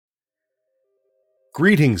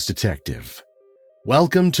Greetings, Detective.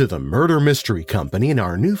 Welcome to the Murder Mystery Company and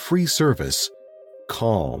our new free service,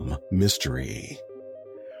 Calm Mystery.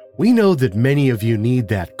 We know that many of you need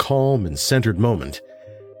that calm and centered moment,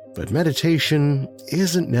 but meditation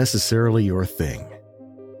isn't necessarily your thing.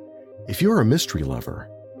 If you're a mystery lover,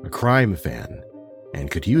 a crime fan, and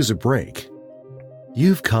could use a break,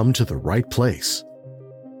 you've come to the right place.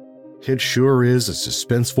 It sure is a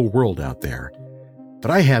suspenseful world out there, but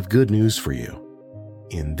I have good news for you.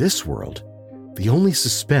 In this world, the only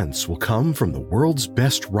suspense will come from the world's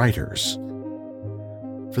best writers.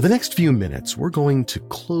 For the next few minutes, we're going to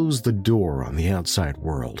close the door on the outside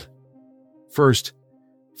world. First,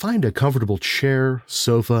 find a comfortable chair,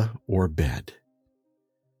 sofa, or bed.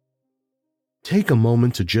 Take a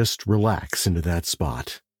moment to just relax into that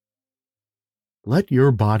spot. Let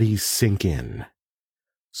your body sink in,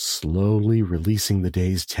 slowly releasing the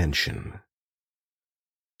day's tension.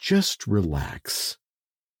 Just relax.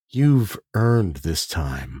 You've earned this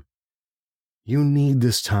time. You need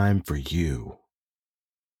this time for you.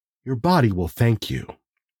 Your body will thank you.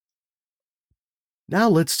 Now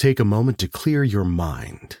let's take a moment to clear your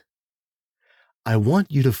mind. I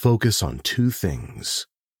want you to focus on two things: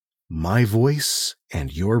 my voice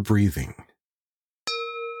and your breathing.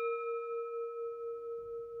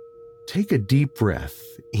 Take a deep breath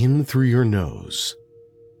in through your nose.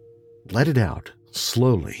 Let it out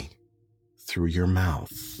slowly through your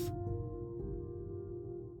mouth.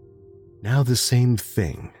 Now the same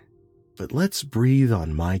thing, but let's breathe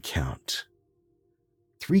on my count.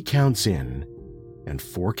 3 counts in and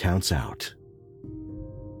 4 counts out.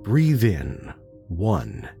 Breathe in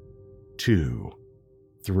 1, 2,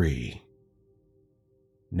 3.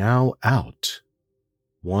 Now out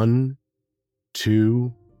 1,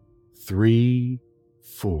 2, 3,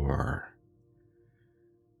 4.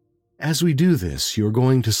 As we do this, you're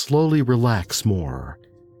going to slowly relax more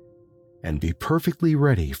and be perfectly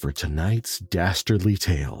ready for tonight's dastardly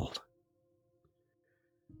tale.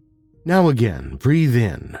 Now again, breathe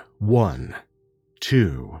in 1,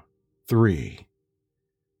 2, 3.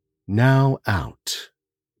 Now out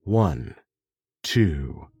 1,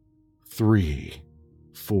 2, 3,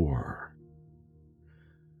 4.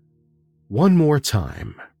 One more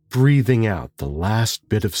time, breathing out the last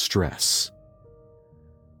bit of stress.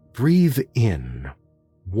 Breathe in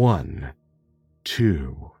 1,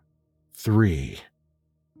 2, 3.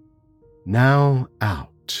 Now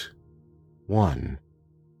out 1,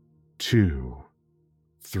 2,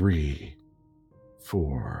 3,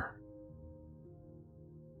 4.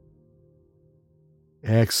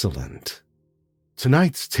 Excellent.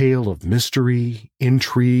 Tonight's tale of mystery,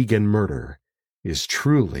 intrigue, and murder is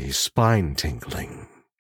truly spine-tingling.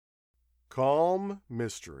 Calm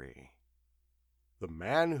Mystery. The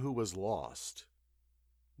Man Who Was Lost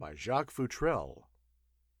by Jacques Futrelle.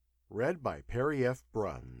 Read by Perry F.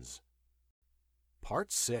 Bruns.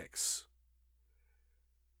 Part 6.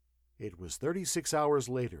 It was 36 hours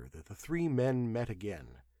later that the 3 men met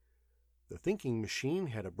again. The thinking machine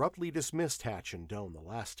had abruptly dismissed Hatch and Doan the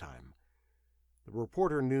last time. The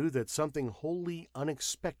reporter knew that something wholly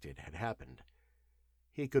unexpected had happened.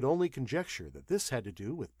 He could only conjecture that this had to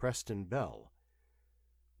do with Preston Bell.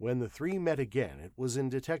 When the 3 met again, it was in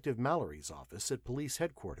Detective Mallory's office at police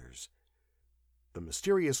headquarters. The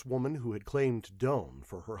mysterious woman who had claimed Doan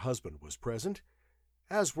for her husband was present,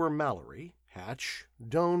 as were Mallory, Hatch,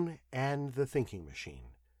 Doan, and the thinking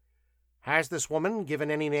machine. "Has this woman given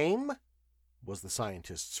any name?" was the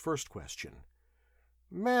scientist's first question.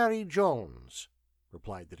 "Mary Jones,"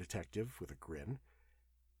 replied the detective with a grin.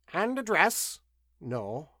 "And address?"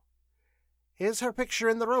 "No." "Is her picture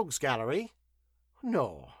in the Rogues Gallery?"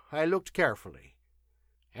 "No, I looked carefully."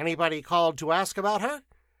 "Anybody called to ask about her?"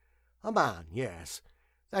 "A man, yes.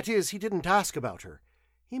 That is, he didn't ask about her.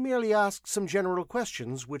 He merely asked some general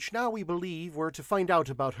questions, which now we believe were to find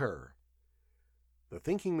out about her." The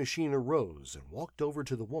thinking machine arose and walked over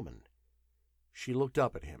to the woman. She looked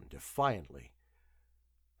up at him defiantly.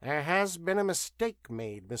 "There has been a mistake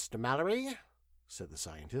made, Mr. Mallory," said the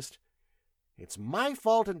scientist. "It's my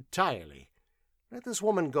fault entirely. Let this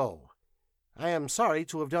woman go. I am sorry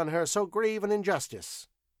to have done her so grave an injustice."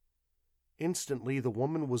 Instantly the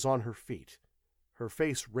woman was on her feet, her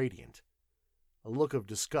face radiant. A look of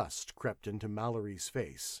disgust crept into Mallory's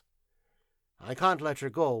face. "I can't let her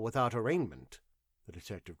go without arraignment," the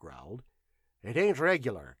detective growled. "It ain't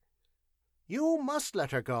regular." "You must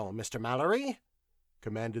let her go, Mr. Mallory,"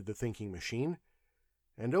 commanded the thinking machine,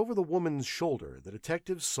 and over the woman's shoulder the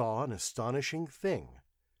detective saw an astonishing thing.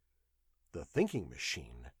 The thinking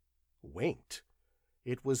machine winked.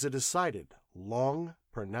 It was a decided, long,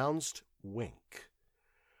 pronounced wink.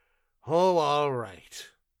 "Oh, all right,"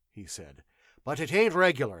 he said, "but it ain't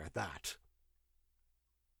regular at that."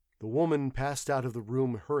 The woman passed out of the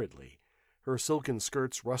room hurriedly, her silken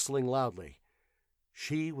skirts rustling loudly.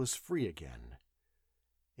 She was free again.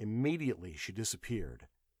 Immediately she disappeared.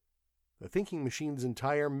 The thinking machine's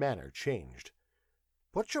entire manner changed.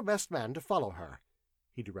 "Put your best man to follow her,"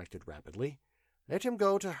 he directed rapidly. "Let him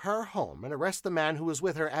go to her home and arrest the man who was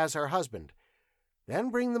with her as her husband. Then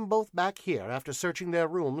bring them both back here after searching their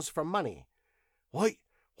rooms for money." "Why,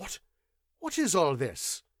 what is all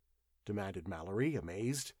this?" demanded Mallory,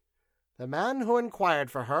 amazed. "The man who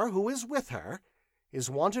inquired for her, who is with her, is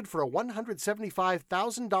wanted for a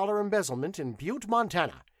 $175,000 embezzlement in Butte,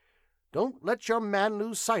 Montana. Don't let your man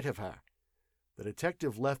lose sight of her." The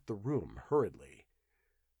detective left the room hurriedly.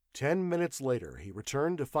 10 minutes later, he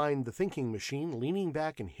returned to find the thinking machine leaning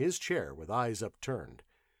back in his chair with eyes upturned.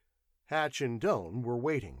 Hatch and Doan were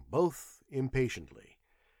waiting, both impatiently.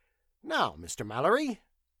 "Now, Mr. Mallory,"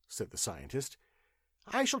 said the scientist,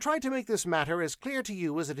 "I shall try to make this matter as clear to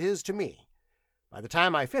you as it is to me. By the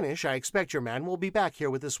time I finish, I expect your man will be back here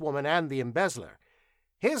with this woman and the embezzler.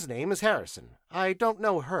 His name is Harrison. I don't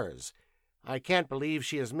know hers. I can't believe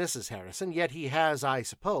she is Mrs. Harrison, yet he has, I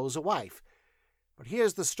suppose, a wife. But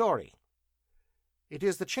here's the story. It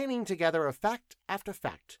is the chaining together of fact after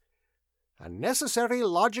fact, a necessary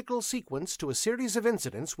logical sequence to a series of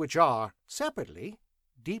incidents which are, separately,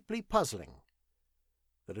 deeply puzzling."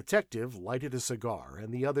 The detective lighted a cigar,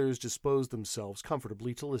 and the others disposed themselves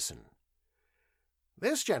comfortably to listen.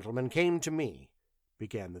 "This gentleman came to me,"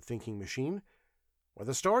 began the thinking machine, "with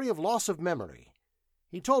a story of loss of memory.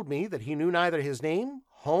 He told me that he knew neither his name,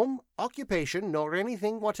 home, occupation, nor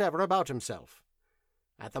anything whatever about himself.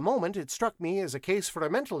 At the moment it struck me as a case for a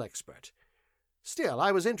mental expert. Still,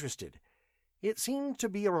 I was interested. It seemed to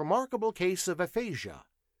be a remarkable case of aphasia.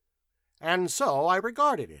 And so I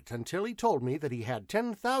regarded it until he told me that he had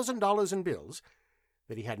 $10,000 in bills,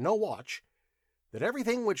 that he had no watch, that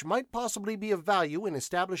everything which might possibly be of value in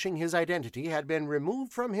establishing his identity had been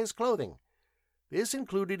removed from his clothing. This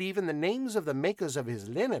included even the names of the makers of his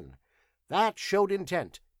linen. That showed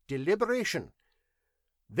intent, deliberation.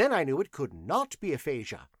 Then I knew it could not be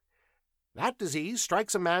aphasia. That disease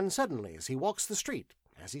strikes a man suddenly as he walks the street,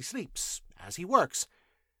 as he sleeps, as he works,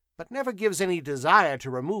 but never gives any desire to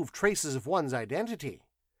remove traces of one's identity.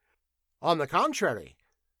 On the contrary,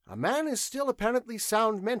 a man is still apparently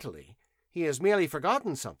sound mentally. He has merely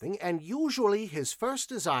forgotten something, and usually his first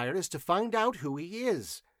desire is to find out who he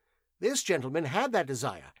is. This gentleman had that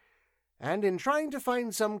desire, and in trying to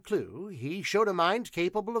find some clue, he showed a mind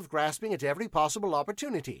capable of grasping at every possible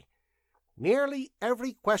opportunity. Nearly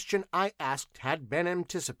every question I asked had been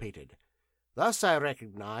anticipated. Thus I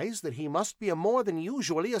recognized that he must be a more than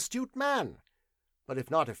usually astute man. But if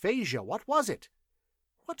not aphasia, what was it?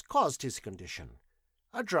 What caused his condition?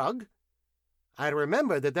 A drug? I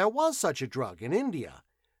remember that there was such a drug in India,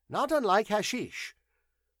 not unlike hashish.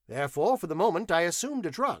 Therefore, for the moment, I assumed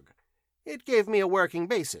a drug. It gave me a working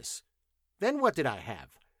basis. Then what did I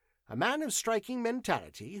have? A man of striking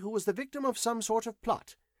mentality who was the victim of some sort of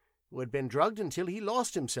plot, who had been drugged until he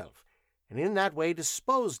lost himself, and in that way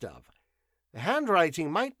disposed of. The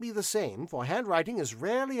handwriting might be the same, for handwriting is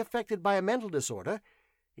rarely affected by a mental disorder.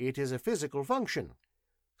 It is a physical function.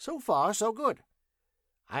 So far, so good.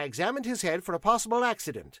 I examined his head for a possible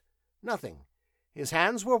accident. Nothing. His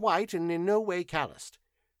hands were white and in no way calloused.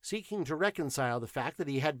 Seeking to reconcile the fact that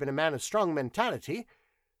he had been a man of strong mentality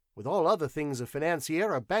with all other things a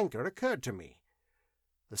financier or banker occurred to me.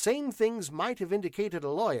 The same things might have indicated a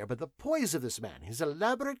lawyer, but the poise of this man, his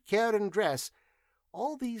elaborate care and dress,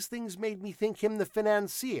 all these things made me think him the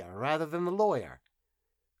financier rather than the lawyer.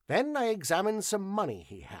 Then I examined some money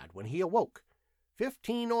he had when he awoke.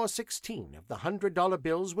 15 or 16 of the $100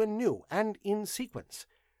 bills were new and in sequence.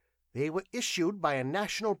 They were issued by a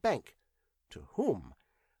national bank. To whom?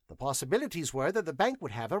 The possibilities were that the bank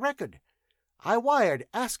would have a record. I wired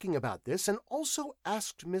asking about this and also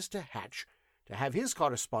asked Mr. Hatch to have his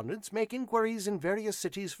correspondents make inquiries in various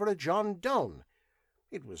cities for a John Doan.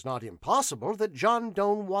 It was not impossible that John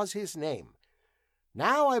Doan was his name.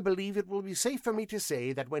 Now I believe it will be safe for me to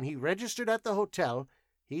say that when he registered at the hotel,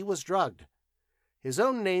 he was drugged. His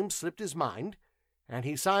own name slipped his mind, and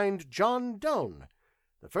he signed John Doan,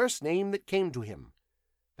 the first name that came to him.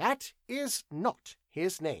 That is not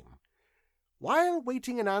his name. While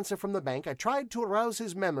waiting an answer from the bank, I tried to arouse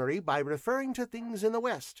his memory by referring to things in the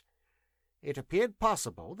West. It appeared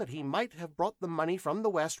possible that he might have brought the money from the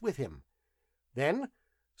West with him. Then,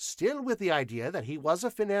 still with the idea that he was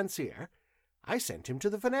a financier, I sent him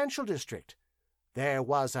to the financial district. There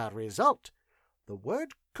was a result. The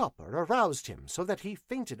word copper aroused him so that he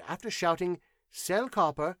fainted after shouting, "Sell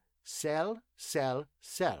copper, sell, sell,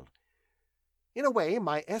 sell." In a way,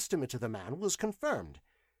 my estimate of the man was confirmed.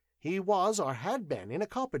 He was or had been in a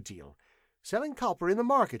copper deal, selling copper in the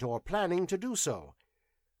market or planning to do so.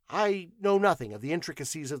 I know nothing of the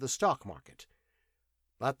intricacies of the stock market,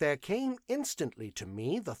 but there came instantly to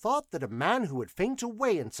me the thought that a man who would faint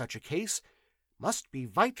away in such a case must be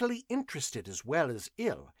vitally interested as well as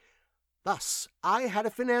ill. Thus, I had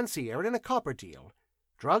a financier in a copper deal,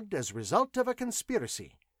 drugged as a result of a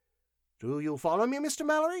conspiracy. Do you follow me, Mr.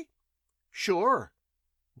 Mallory? Sure,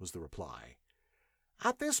 was the reply.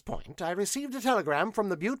 At this point, I received a telegram from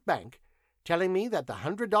the Butte Bank telling me that the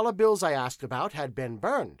 $100 bills I asked about had been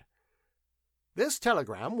burned. This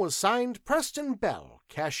telegram was signed Preston Bell,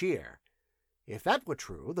 cashier. If that were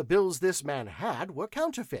true, the bills this man had were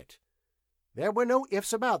counterfeit. There were no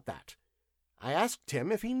ifs about that. I asked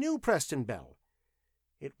him if he knew Preston Bell.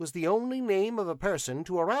 It was the only name of a person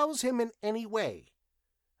to arouse him in any way.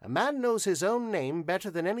 A man knows his own name better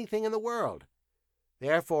than anything in the world.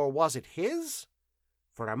 Therefore, was it his?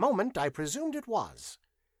 For a moment, I presumed it was.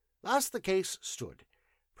 Thus the case stood.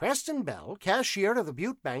 Preston Bell, cashier of the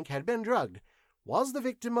Butte Bank, had been drugged, was the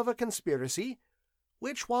victim of a conspiracy,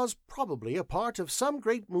 which was probably a part of some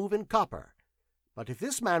great move in copper. But if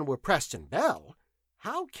this man were Preston Bell,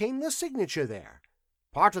 how came the signature there?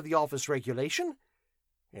 Part of the office regulation?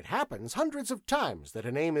 It happens hundreds of times that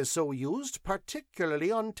a name is so used,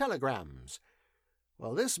 particularly on telegrams.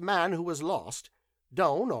 Well, this man who was lost,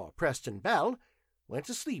 Doane or Preston Bell, went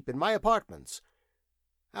to sleep in my apartments.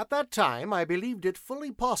 At that time, I believed it fully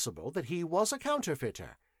possible that he was a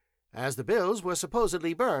counterfeiter, as the bills were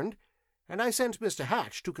supposedly burned, and I sent Mr.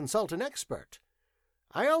 Hatch to consult an expert.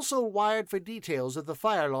 I also wired for details of the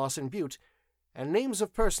fire loss in Butte and names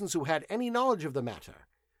of persons who had any knowledge of the matter.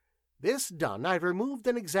 This done, I removed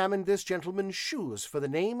and examined this gentleman's shoes for the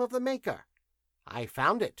name of the maker. I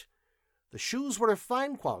found it. The shoes were of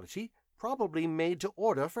fine quality, probably made to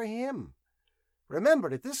order for him. Remember,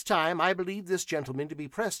 at this time I believed this gentleman to be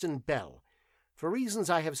Preston Bell, for reasons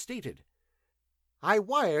I have stated. I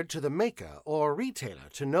wired to the maker or retailer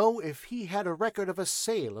to know if he had a record of a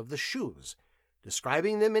sale of the shoes,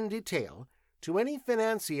 describing them in detail, to any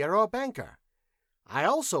financier or banker. I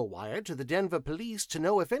also wired to the Denver police to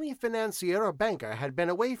know if any financier or banker had been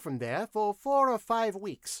away from there for 4 or 5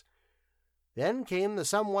 weeks. Then came the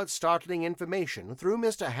somewhat startling information through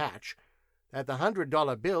Mr. Hatch that the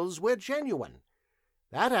 $100 bills were genuine.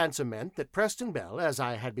 That answer meant that Preston Bell, as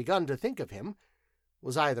I had begun to think of him,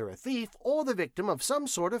 was either a thief or the victim of some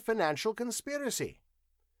sort of financial conspiracy.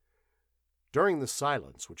 During the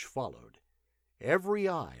silence which followed, every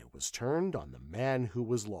eye was turned on the man who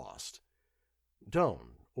was lost.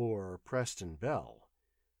 Doane, or Preston Bell.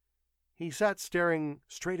 He sat staring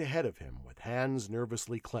straight ahead of him with hands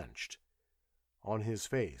nervously clenched. On his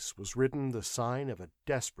face was written the sign of a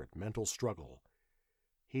desperate mental struggle.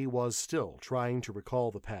 He was still trying to recall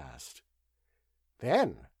the past.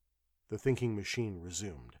 Then, the thinking machine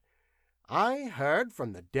resumed, I heard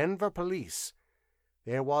from the Denver police.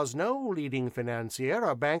 There was no leading financier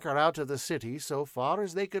or banker out of the city so far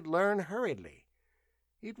as they could learn hurriedly.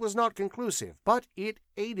 It was not conclusive, but it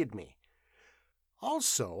aided me.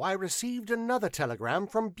 Also, I received another telegram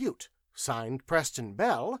from Butte, signed Preston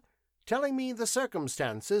Bell, telling me the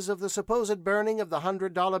circumstances of the supposed burning of the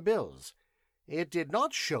 $100 bills. It did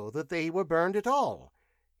not show that they were burned at all.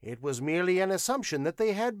 It was merely an assumption that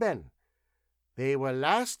they had been. They were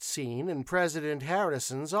last seen in President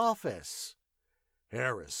Harrison's office.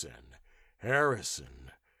 Harrison,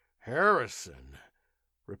 Harrison, Harrison,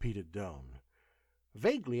 repeated Doane.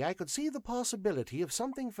 Vaguely, I could see the possibility of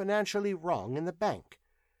something financially wrong in the bank.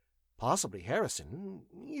 Possibly Harrison,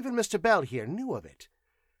 even Mr. Bell here, knew of it.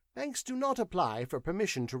 Banks do not apply for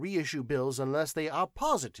permission to reissue bills unless they are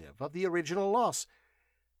positive of the original loss.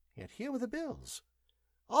 Yet here were the bills.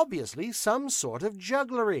 Obviously some sort of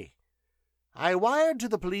jugglery. I wired to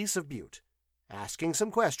the police of Butte, asking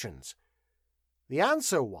some questions. The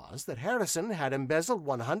answer was that Harrison had embezzled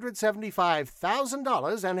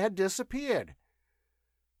 $175,000 and had disappeared.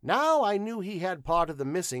 Now I knew he had part of the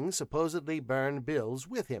missing, supposedly burned bills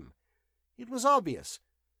with him. It was obvious.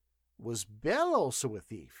 Was Bell also a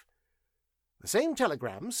thief? The same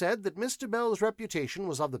telegram said that Mr. Bell's reputation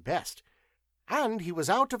was of the best, and he was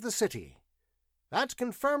out of the city. That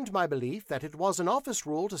confirmed my belief that it was an office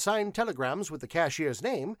rule to sign telegrams with the cashier's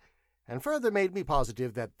name, and further made me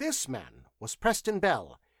positive that this man was Preston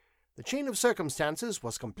Bell. The chain of circumstances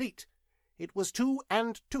was complete. It was 2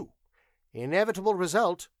 and 2. Inevitable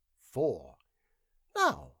result, 4.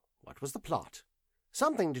 Now, what was the plot?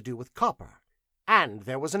 Something to do with copper. and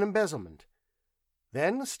there was an embezzlement.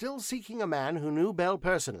 Then, still seeking a man who knew Bell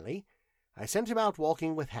personally, I sent him out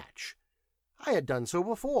walking with Hatch. I had done so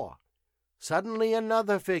before. Suddenly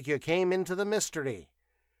another figure came into the mystery.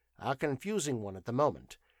 A confusing one at the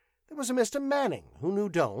moment. There was a Mr. Manning who knew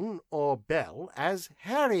Doane, or Bell, as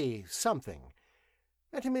Harry something.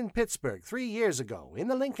 Met him in Pittsburgh 3 years ago, in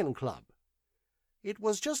the Lincoln Club. It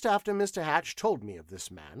was just after Mr. Hatch told me of this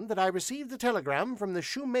man that I received the telegram from the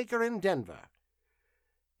shoemaker in Denver.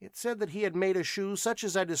 It said that he had made a shoe such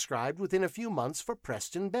as I described within a few months for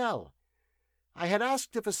Preston Bell. I had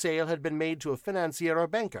asked if a sale had been made to a financier or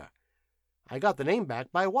banker. I got the name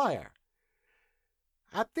back by wire.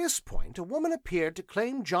 At this point, a woman appeared to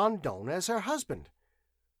claim John Doane as her husband.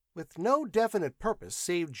 With no definite purpose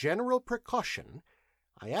save general precaution,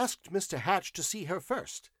 I asked Mr. Hatch to see her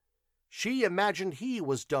first. She imagined he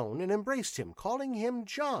was Doane and embraced him, calling him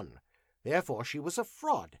John. Therefore she was a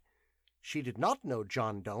fraud. She did not know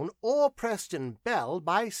John Doane or Preston Bell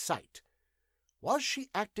by sight. Was she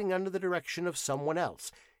acting under the direction of someone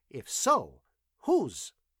else? If so,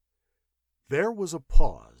 whose? There was a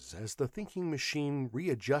pause as the thinking machine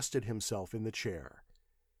readjusted himself in the chair.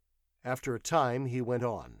 After a time he went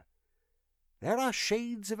on. There are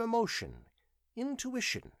shades of emotion,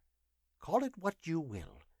 intuition, call it what you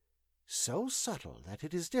will, so subtle that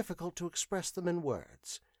it is difficult to express them in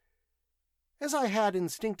words. As I had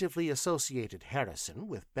instinctively associated Harrison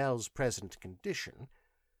with Bell's present condition,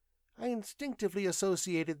 I instinctively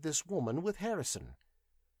associated this woman with Harrison,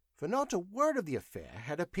 for not a word of the affair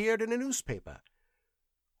had appeared in a newspaper.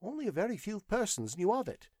 Only a very few persons knew of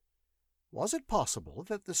it. Was it possible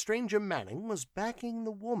that the stranger Manning was backing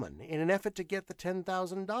the woman in an effort to get the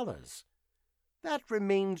 $10,000? That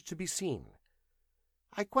remained to be seen.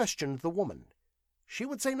 I questioned the woman. She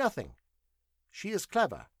would say nothing. She is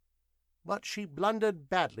clever, but she blundered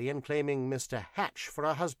badly in claiming Mr. Hatch for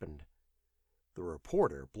a husband. The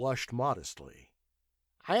reporter blushed modestly.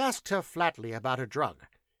 I asked her flatly about her drug.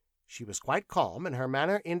 She was quite calm, and her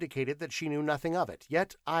manner indicated that she knew nothing of it,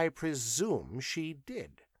 yet I presume she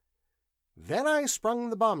did. Then I sprung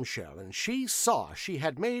the bombshell, and she saw she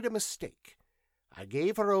had made a mistake. I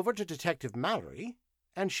gave her over to Detective Mallory,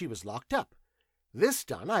 and she was locked up. This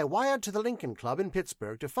done, I wired to the Lincoln Club in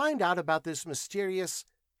Pittsburgh to find out about this mysterious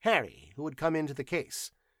Harry who had come into the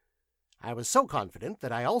case. I was so confident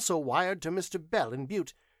that I also wired to Mr. Bell in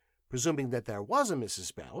Butte, presuming that there was a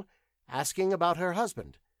Mrs. Bell, asking about her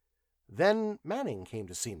husband. Then Manning came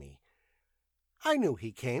to see me. I knew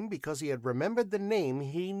he came because he had remembered the name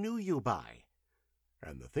he knew you by.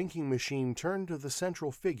 And the thinking machine turned to the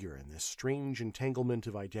central figure in this strange entanglement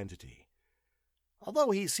of identity.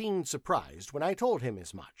 Although he seemed surprised when I told him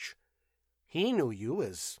as much. He knew you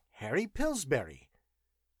as Harry Pillsbury.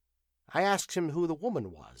 I asked him who the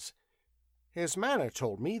woman was. His manner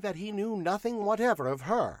told me that he knew nothing whatever of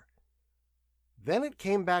her. Then it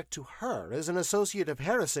came back to her as an associate of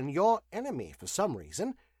Harrison, your enemy, for some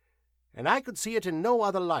reason, and I could see it in no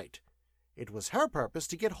other light. It was her purpose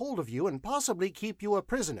to get hold of you and possibly keep you a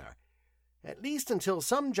prisoner, at least until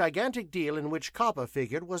some gigantic deal in which copper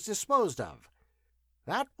figured was disposed of.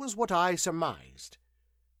 That was what I surmised.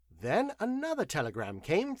 Then another telegram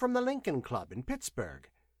came from the Lincoln Club in Pittsburgh.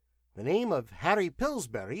 The name of Harry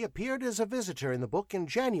Pillsbury appeared as a visitor in the book in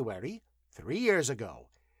January, 3 years ago.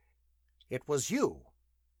 It was you.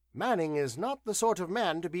 Manning is not the sort of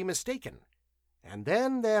man to be mistaken. And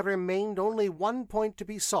then there remained only one point to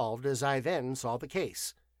be solved as I then saw the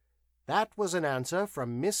case. That was an answer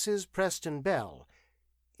from Mrs. Preston Bell.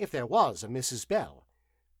 If there was a Mrs. Bell,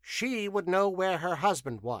 she would know where her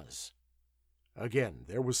husband was. Again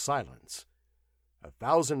there was silence.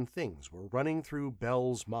 1,000 things were running through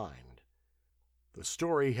Bell's mind. The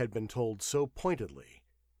story had been told so pointedly,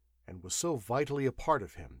 and was so vitally a part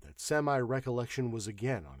of him that semi-recollection was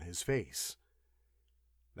again on his face.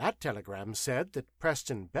 That telegram said that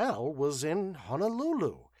Preston Bell was in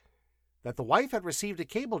Honolulu, that the wife had received a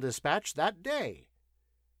cable dispatch that day.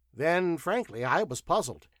 Then, frankly, I was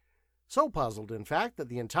puzzled. So puzzled, in fact, that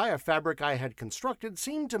the entire fabric I had constructed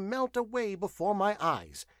seemed to melt away before my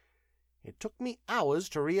eyes. It took me hours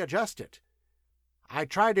to readjust it. I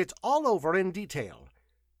tried it all over in detail,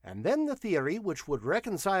 and then the theory which would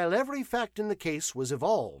reconcile every fact in the case was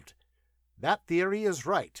evolved. That theory is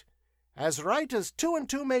right as 2 and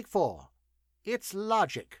 2 make 4. It's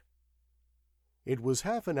logic. It was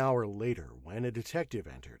half an hour later when a detective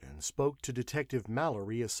entered and spoke to Detective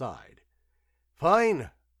Mallory aside.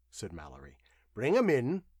 "Fine," said Mallory. "Bring him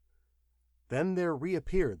in." Then there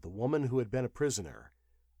reappeared the woman who had been a prisoner,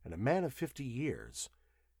 and a man of 50 years.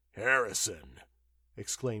 "Harrison!"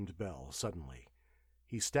 exclaimed Bell suddenly.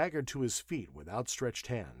 He staggered to his feet with outstretched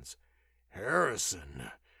hands.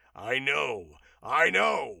 "Harrison, I know! I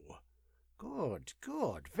know!" "Good,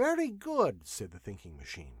 good, very good," said the thinking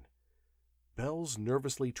machine. Bell's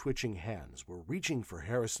nervously twitching hands were reaching for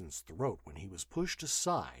Harrison's throat when he was pushed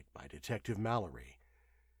aside by Detective Mallory.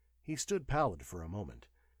 He stood pallid for a moment,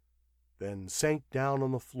 then sank down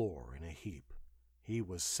on the floor in a heap. He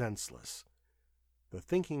was senseless. The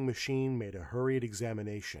thinking machine made a hurried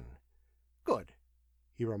examination. "Good,"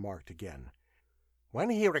 he remarked again. "When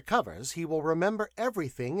he recovers, he will remember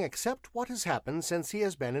everything except what has happened since he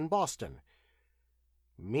has been in Boston.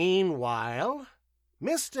 Meanwhile,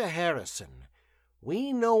 Mr. Harrison,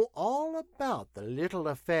 we know all about the little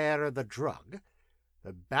affair of the drug,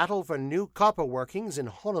 the battle for new copper workings in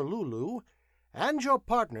Honolulu, and your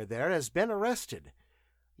partner there has been arrested.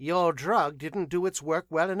 Your drug didn't do its work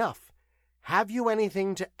well enough. Have you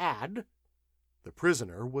anything to add?" The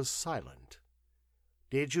prisoner was silent.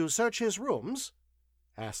 "Did you search his rooms?"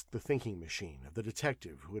 asked the thinking machine of the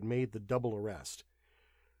detective who had made the double arrest.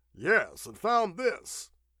 "Yes, and found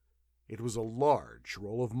this." It was a large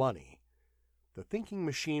roll of money. The thinking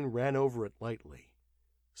machine ran over it lightly.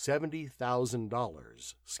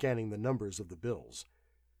 $70,000, scanning the numbers of the bills.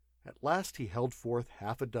 At last he held forth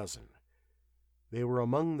half a dozen. They were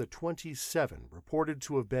among the 27 reported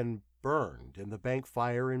to have been burned in the bank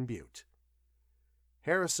fire in Butte.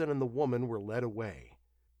 Harrison and the woman were led away.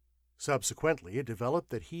 Subsequently, it developed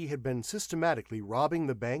that he had been systematically robbing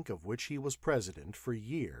the bank of which he was president for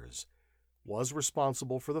years, was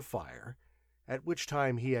responsible for the fire, at which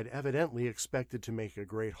time he had evidently expected to make a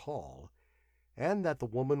great haul, and that the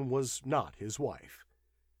woman was not his wife.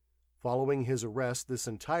 Following his arrest, this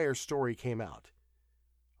entire story came out.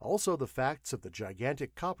 Also the facts of the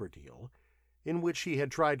gigantic copper deal, in which he had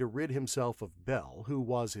tried to rid himself of Bell, who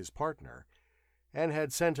was his partner, and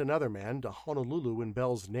had sent another man to Honolulu in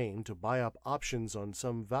Bell's name to buy up options on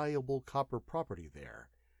some valuable copper property there.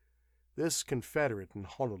 This confederate in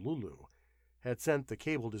Honolulu had sent the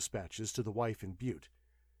cable dispatches to the wife in Butte.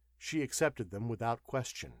 She accepted them without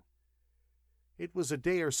question. It was a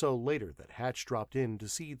day or so later that Hatch dropped in to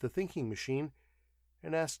see the thinking machine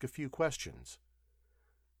and asked a few questions.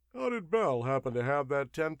 "How did Bell happen to have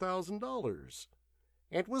that $10,000?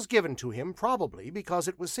 "It was given to him, probably because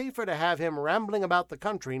it was safer to have him rambling about the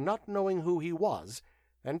country not knowing who he was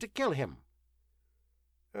than to kill him."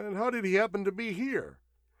 "And how did he happen to be here?"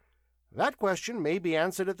 "That question may be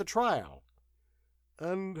answered at the trial."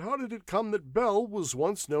 "And how did it come that Bell was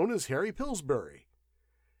once known as Harry Pillsbury?"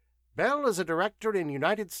 "Bell is a director in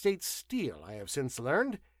United States Steel, I have since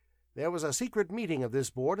learned. There was a secret meeting of this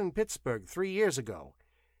board in Pittsburgh 3 years ago.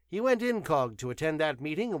 He went incog to attend that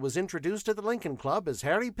meeting and was introduced to the Lincoln Club as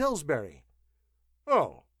Harry Pillsbury."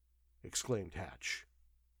 "Oh!" exclaimed Hatch.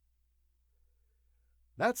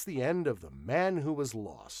 That's the end of The Man Who Was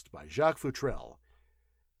Lost by Jacques Futrelle.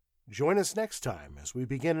 Join us next time as we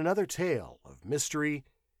begin another tale of mystery,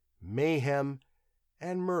 mayhem,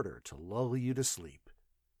 and murder to lull you to sleep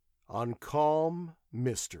on Calm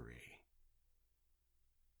Mystery.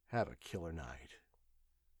 Have a killer night.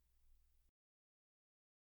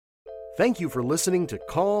 Thank you for listening to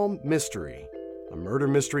Calm Mystery, a Murder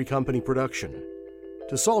Mystery Company production.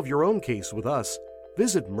 To solve your own case with us,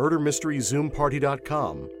 visit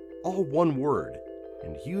murdermysteryzoomparty.com, all one word,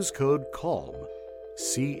 and use code CALM,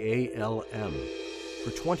 C-A-L-M,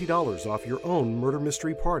 for $20 off your own murder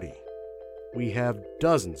mystery party. We have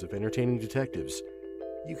dozens of entertaining detectives.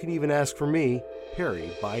 You can even ask for me,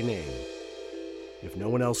 Perry, by name. If no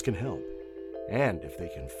one else can help, and if they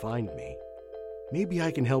can find me, maybe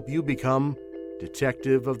I can help you become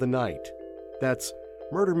Detective of the Night. That's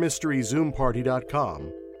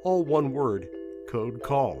murdermysteryzoomparty.com, all one word, code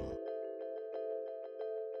CALM.